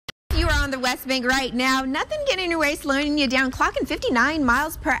on the West Bank right now. Nothing getting in your way, slowing you down. Clocking 59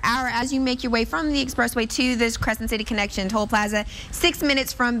 miles per hour as you make your way from the expressway to this Crescent City Connection Toll Plaza. 6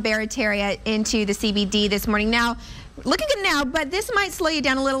 minutes from Barataria into the CBD this morning. Now, looking good now, but this might slow you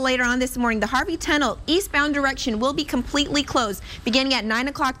down a little later on this morning. The Harvey Tunnel eastbound direction will be completely closed beginning at 9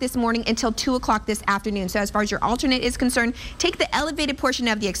 o'clock this morning until 2 o'clock this afternoon. So as far as your alternate is concerned, take the elevated portion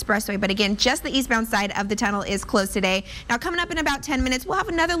of the expressway. But again, just the eastbound side of the tunnel is closed today. Now coming up in about 10 minutes, we'll have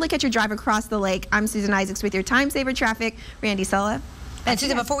another look at your drive across the lake. I'm Susan Isaacs with your Timesaver Traffic. Randi, Sula. And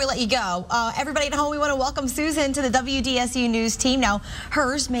Susan, before we let you go, everybody at home, we want to welcome Susan to the WDSU News team. Now,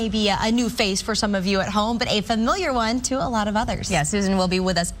 hers may be a new face for some of you at home, but a familiar one to a lot of others. Yeah, Susan will be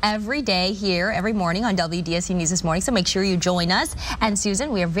with us every day here, every morning on WDSU News this morning, so make sure you join us. And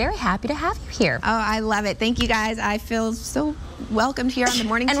Susan, we are very happy to have you here. Oh, I love it. Thank you, guys. I feel so welcomed here on the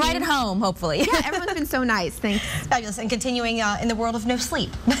morning and team. right at home, hopefully. Yeah, everyone's been so nice. Thanks. Fabulous. And continuing in the world of no sleep.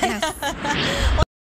 Yes. Well,